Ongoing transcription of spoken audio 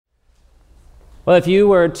Well, if you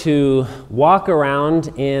were to walk around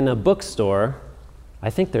in a bookstore, I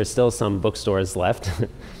think there's still some bookstores left,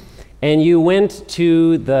 and you went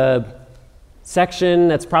to the section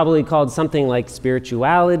that's probably called something like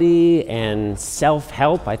spirituality and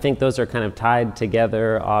self-help, I think those are kind of tied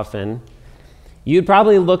together often, you'd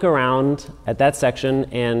probably look around at that section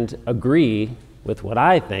and agree with what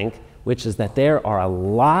I think, which is that there are a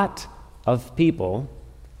lot of people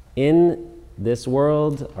in this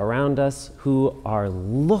world around us who are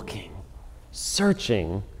looking,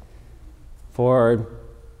 searching for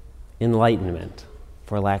enlightenment,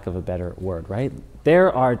 for lack of a better word, right?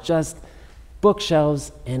 There are just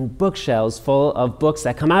bookshelves and bookshelves full of books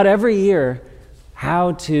that come out every year,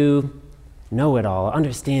 how to know it all,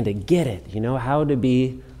 understand it, get it, how to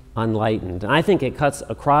be enlightened. And I think it cuts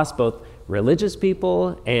across both religious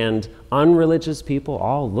people and unreligious people,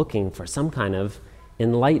 all looking for some kind of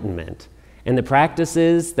enlightenment. And the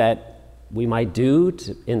practices that we might do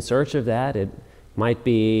in search of that, it might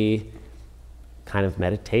be kind of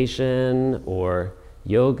meditation or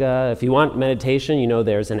yoga. If you want meditation,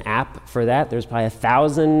 there's an app for that. There's probably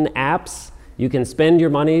 1,000 apps. You can spend your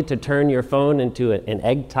money to turn your phone into an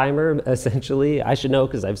egg timer, essentially. I should know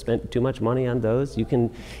because I've spent too much money on those. You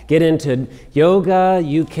can get into yoga.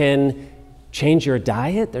 You can change your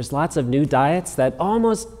diet. There's lots of new diets that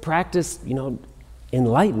almost practice,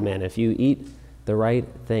 enlightenment if you eat the right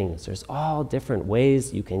things. There's all different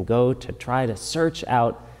ways you can go to try to search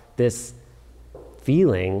out this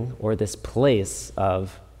feeling or this place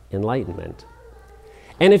of enlightenment.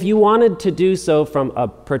 And if you wanted to do so from a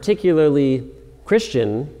particularly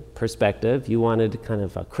Christian perspective, you wanted kind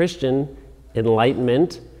of a Christian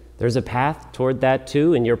enlightenment, there's a path toward that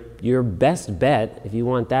too, and your best bet, if you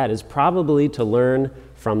want that, is probably to learn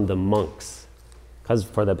from the monks. Because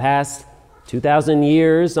for the past 2,000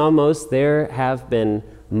 years almost, there have been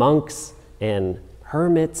monks and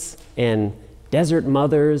hermits and desert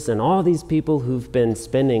mothers and all these people who've been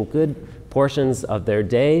spending good portions of their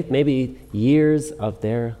day, maybe years of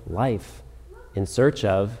their life, in search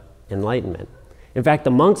of enlightenment. In fact,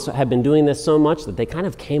 the monks have been doing this so much that they kind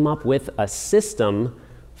of came up with a system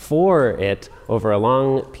for it over a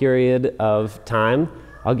long period of time.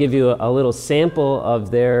 I'll give you a little sample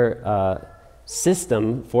of their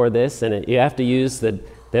system for this, and you have to use the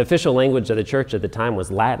official language of the church at the time was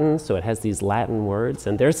Latin, so it has these Latin words,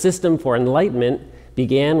 and their system for enlightenment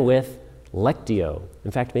began with Lectio.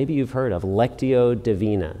 In fact, maybe you've heard of Lectio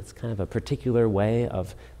Divina. It's kind of a particular way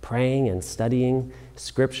of praying and studying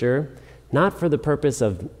Scripture, not for the purpose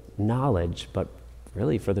of knowledge, but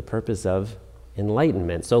really for the purpose of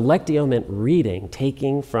enlightenment. So Lectio meant reading,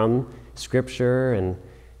 taking from Scripture and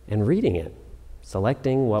reading it,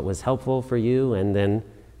 selecting what was helpful for you, and then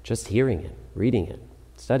just hearing it, reading it,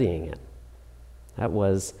 studying it. That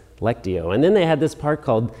was Lectio. And then they had this part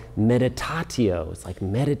called meditatio. It's like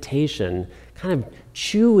meditation, kind of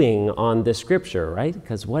chewing on the Scripture, right?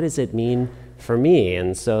 Because what does it mean for me?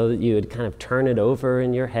 And so you would kind of turn it over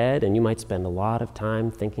in your head, and you might spend a lot of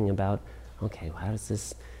time thinking about, okay, how does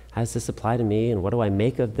this apply to me, and what do I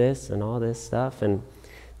make of this, and all this stuff. And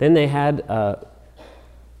then they had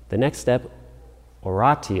the next step,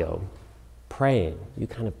 oratio, praying. You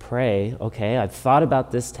kind of pray, okay, I've thought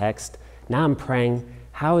about this text, now I'm praying,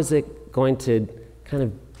 how is it going to kind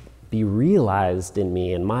of be realized in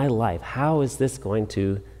me, in my life? How is this going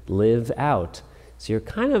to live out? So you're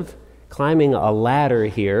kind of climbing a ladder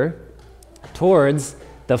here towards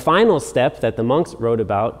the final step that the monks wrote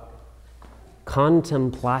about,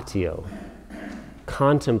 contemplatio,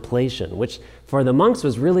 contemplation, which for the monks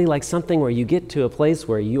was really like something where you get to a place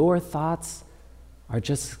where your thoughts are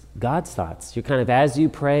just God's thoughts. You kind of, as you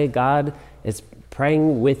pray, God is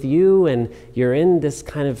praying with you, and you're in this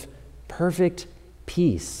kind of perfect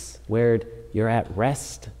peace where you're at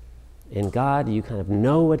rest in God. You kind of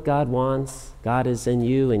know what God wants. God is in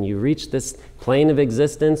you, and you reach this plane of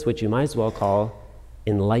existence, which you might as well call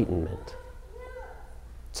enlightenment.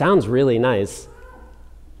 Sounds really nice.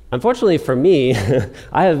 Unfortunately for me,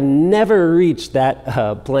 I have never reached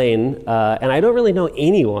that plane, and I don't really know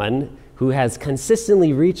anyone who has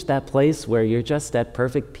consistently reached that place where you're just at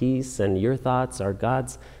perfect peace and your thoughts are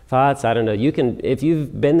God's thoughts. I don't know. You can, if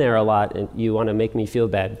you've been there a lot and you want to make me feel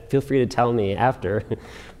bad, feel free to tell me after.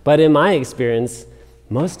 But in my experience,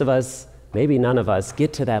 most of us, maybe none of us,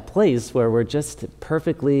 get to that place where we're just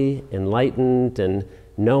perfectly enlightened and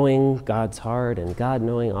knowing God's heart and God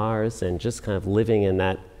knowing ours and just kind of living in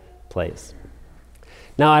that place.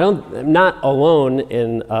 Now, I'm not alone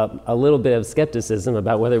in a little bit of skepticism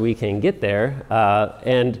about whether we can get there,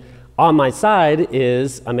 and On my side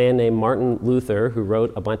is a man named Martin Luther, who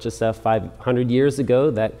wrote a bunch of stuff 500 years ago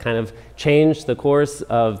that kind of changed the course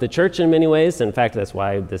of the church in many ways. In fact, that's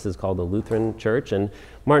why this is called the Lutheran Church. And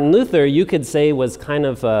Martin Luther, you could say, was kind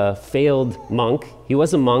of a failed monk. He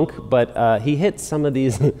was a monk, but he hit some of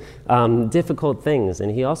these difficult things.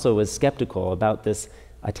 And he also was skeptical about this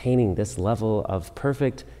attaining this level of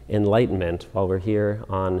perfect enlightenment while we're here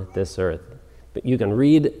on this earth. But you can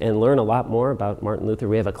read and learn a lot more about Martin Luther.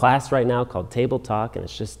 We have a class right now called Table Talk, and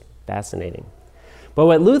it's just fascinating. But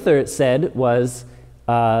what Luther said was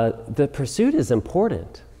the pursuit is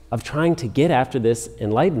important of trying to get after this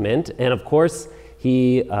enlightenment. And of course,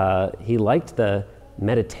 he liked the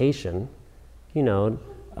meditation,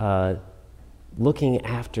 looking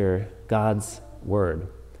after God's word.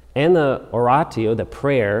 And the oratio, the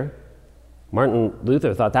prayer, Martin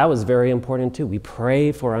Luther thought that was very important too. We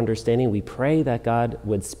pray for understanding. We pray that God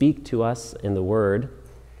would speak to us in the Word.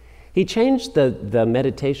 He changed the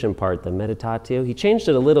meditation part, the meditatio. He changed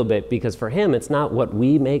it a little bit because for him, it's not what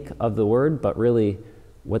we make of the Word, but really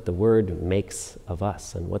what the Word makes of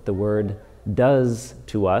us and what the Word does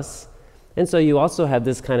to us. And so you also have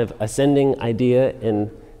this kind of ascending idea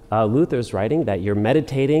in Luther's writing that you're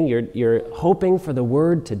meditating, you're hoping for the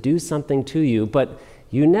Word to do something to you, but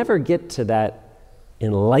you never get to that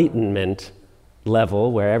enlightenment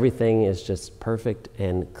level where everything is just perfect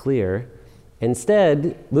and clear.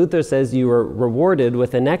 Instead, Luther says you are rewarded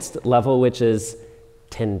with the next level, which is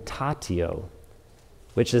tentatio,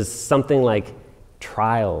 which is something like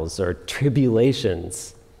trials or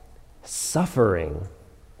tribulations, suffering.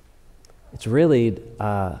 It's really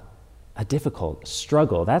a difficult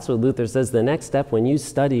struggle. That's what Luther says. The next step, when you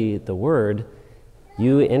study the Word,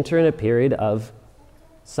 you enter in a period of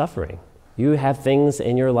suffering. You have things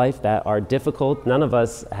in your life that are difficult. None of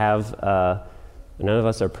us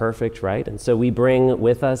are perfect, right? And so we bring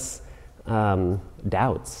with us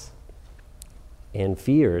doubts and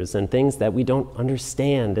fears and things that we don't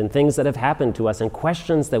understand and things that have happened to us and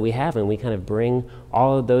questions that we have, and we kind of bring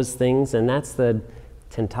all of those things, and that's the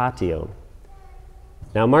tentatio.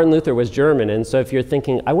 Now, Martin Luther was German, and so if you're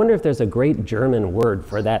thinking, I wonder if there's a great German word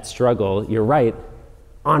for that struggle, you're right,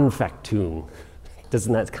 Anfechtung.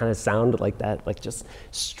 Doesn't that kind of sound like that? Like just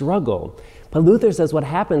struggle. But Luther says what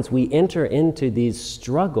happens, we enter into these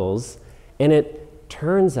struggles and it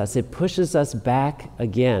turns us, it pushes us back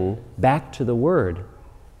again, back to the Word,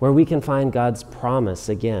 where we can find God's promise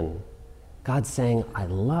again. God saying, I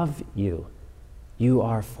love you. You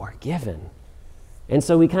are forgiven. And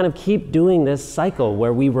so we kind of keep doing this cycle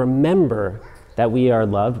where we remember that we are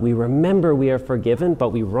loved, we remember we are forgiven,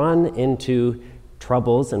 but we run into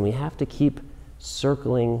troubles and we have to keep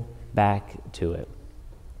circling back to it.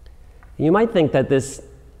 You might think that this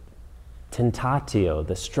tentatio,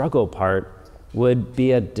 the struggle part, would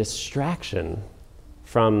be a distraction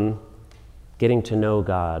from getting to know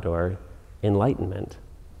God or enlightenment.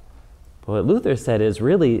 But what Luther said is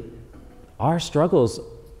really our struggles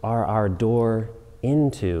are our door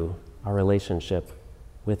into our relationship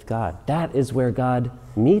with God. That is where God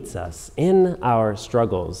meets us, in our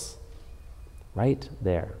struggles, right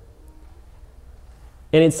there.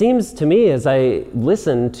 And it seems to me, as I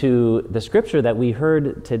listen to the scripture that we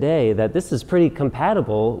heard today, that this is pretty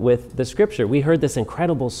compatible with the scripture. We heard this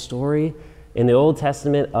incredible story in the Old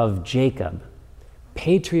Testament of Jacob,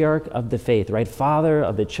 patriarch of the faith, right? Father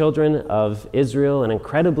of the children of Israel, an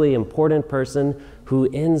incredibly important person who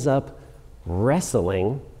ends up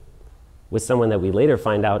wrestling with someone that we later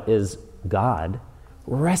find out is God,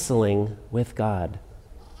 wrestling with God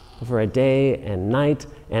over a day and night,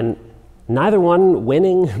 and neither one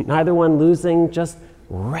winning, neither one losing, just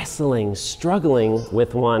wrestling, struggling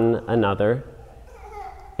with one another.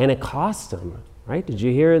 And it cost him, right? Did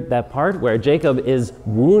you hear that part where Jacob is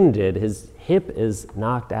wounded? His hip is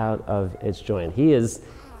knocked out of its joint. He is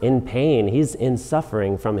in pain. He's in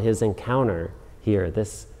suffering from his encounter here,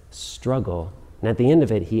 this struggle. And at the end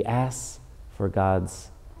of it, he asks for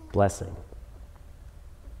God's blessing.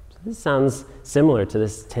 So this sounds similar to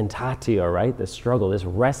this tentatio, right? This struggle, this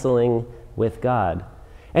wrestling with God.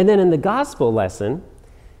 And then in the gospel lesson,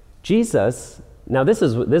 Jesus, now this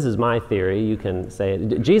is my theory, you can say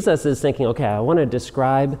it. Jesus is thinking, okay, I want to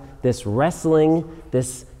describe this wrestling,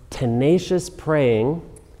 this tenacious praying,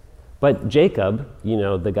 but Jacob,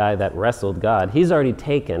 the guy that wrestled God, he's already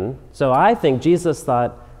taken. So I think Jesus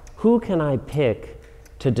thought, who can I pick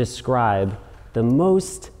to describe the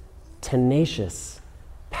most tenacious,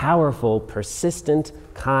 powerful, persistent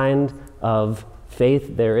kind of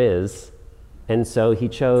faith there is? And so he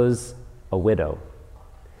chose a widow.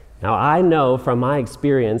 Now, I know from my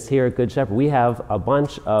experience here at Good Shepherd, we have a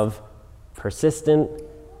bunch of persistent,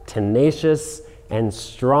 tenacious and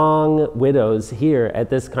strong widows here at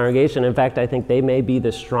this congregation. In fact, I think they may be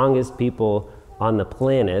the strongest people on the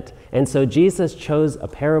planet. And so Jesus chose a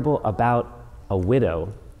parable about a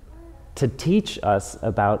widow to teach us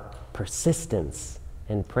about persistence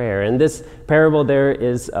and prayer. In this parable, there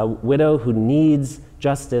is a widow who needs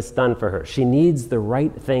justice done for her. She needs the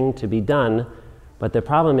right thing to be done, but the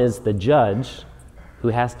problem is the judge who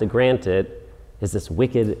has to grant it is this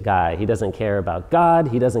wicked guy. He doesn't care about God,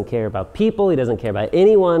 he doesn't care about people, he doesn't care about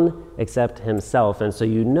anyone except himself. And so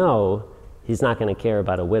you know he's not going to care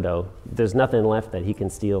about a widow. There's nothing left that he can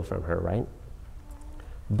steal from her, right?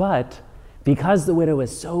 But because the widow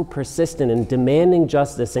is so persistent in demanding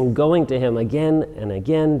justice and going to him again and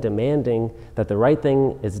again, demanding that the right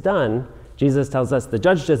thing is done, Jesus tells us the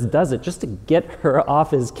judge just does it just to get her off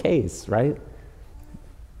his case, right?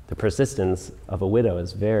 The persistence of a widow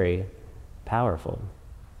is very powerful.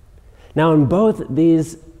 Now, in both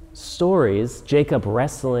these stories, Jacob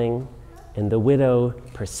wrestling and the widow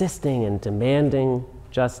persisting and demanding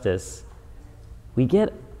justice, we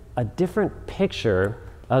get a different picture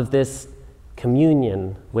of this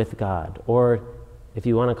communion with God, or if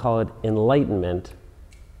you want to call it enlightenment,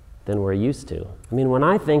 than we're used to. I mean, when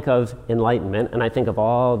I think of enlightenment, and I think of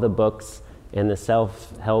all the books in the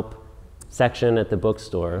self-help section at the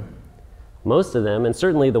bookstore, most of them, and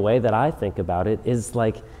certainly the way that I think about it, is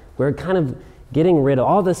like we're kind of getting rid of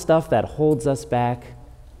all the stuff that holds us back.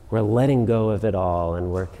 We're letting go of it all,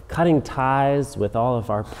 and we're cutting ties with all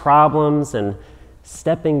of our problems and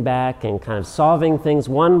stepping back and kind of solving things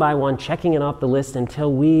one by one, checking it off the list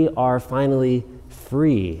until we are finally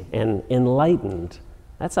free and enlightened.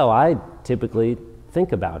 That's how I typically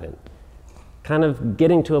think about it. Kind of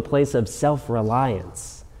getting to a place of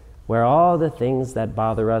self-reliance, where all the things that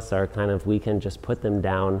bother us are kind of, we can just put them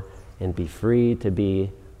down and be free to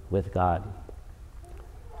be with God.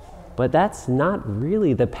 But that's not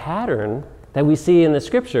really the pattern that we see in the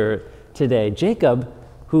scripture today. Jacob,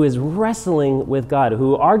 who is wrestling with God,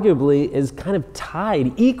 who arguably is kind of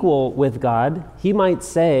tied, equal with God, he might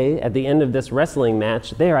say at the end of this wrestling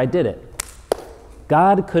match, there, I did it.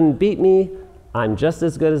 God couldn't beat me. I'm just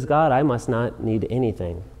as good as God. I must not need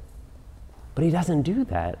anything. But he doesn't do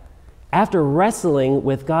that. After wrestling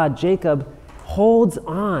with God, Jacob holds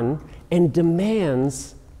on and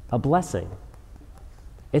demands a blessing.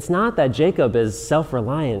 It's not that Jacob is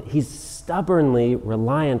self-reliant. He's stubbornly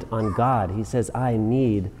reliant on God. He says, I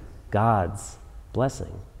need God's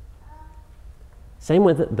blessing. Same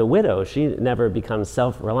with the widow. She never becomes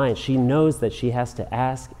self-reliant. She knows that she has to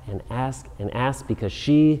ask and ask and ask because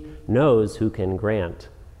she knows who can grant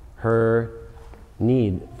her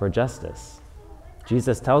need for justice.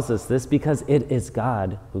 Jesus tells us this because it is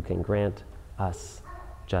God who can grant us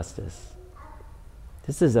justice.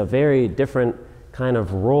 This is a very different kind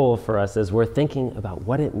of role for us as we're thinking about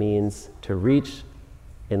what it means to reach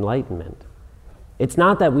enlightenment. It's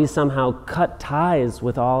not that we somehow cut ties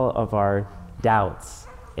with all of our doubts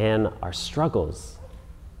and our struggles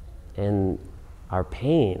and our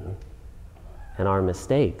pain and our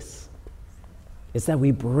mistakes. It's that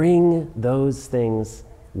we bring those things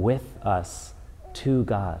with us to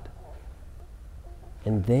God.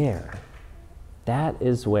 And there, that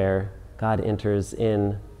is where God enters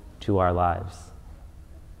into our lives.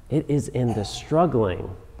 It is in the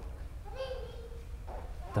struggling,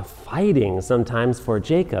 the fighting sometimes for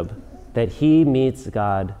Jacob, that he meets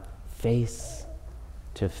God face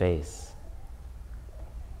to face.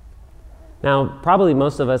 Now, probably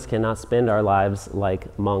most of us cannot spend our lives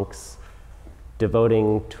like monks,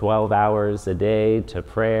 devoting 12 hours a day to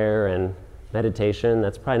prayer and meditation.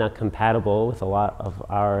 That's probably not compatible with a lot of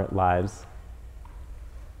our lives.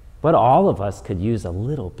 But all of us could use a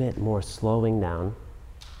little bit more slowing down,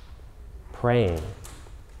 praying,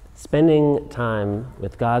 spending time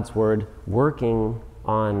with God's Word working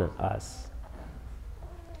on us.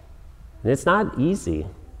 And it's not easy.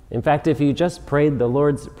 In fact, if you just prayed the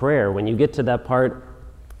Lord's Prayer, when you get to that part,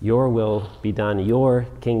 your will be done, your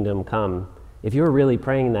kingdom come, if you're really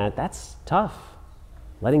praying that, that's tough.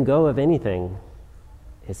 Letting go of anything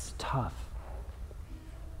is tough.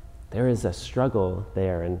 There is a struggle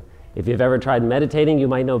there. And if you've ever tried meditating, you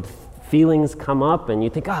might know feelings come up and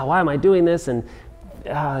you think, why am I doing this? And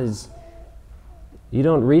you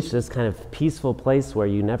don't reach this kind of peaceful place where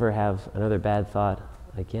you never have another bad thought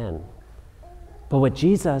again. But what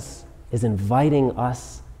Jesus is inviting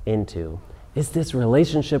us into is this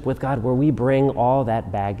relationship with God where we bring all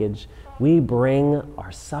that baggage, we bring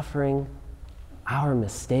our suffering, our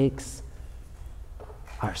mistakes,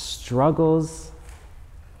 our struggles,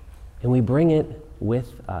 and we bring it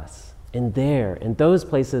with us. And there, in those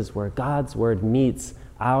places where God's Word meets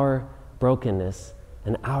our brokenness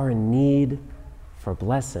and our need for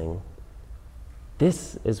blessing,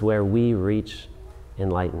 this is where we reach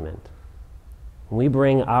enlightenment. When we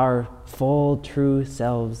bring our full, true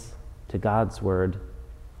selves to God's Word,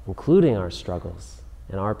 including our struggles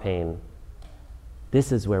and our pain,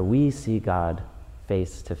 this is where we see God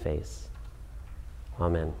face to face.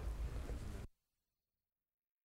 Amen.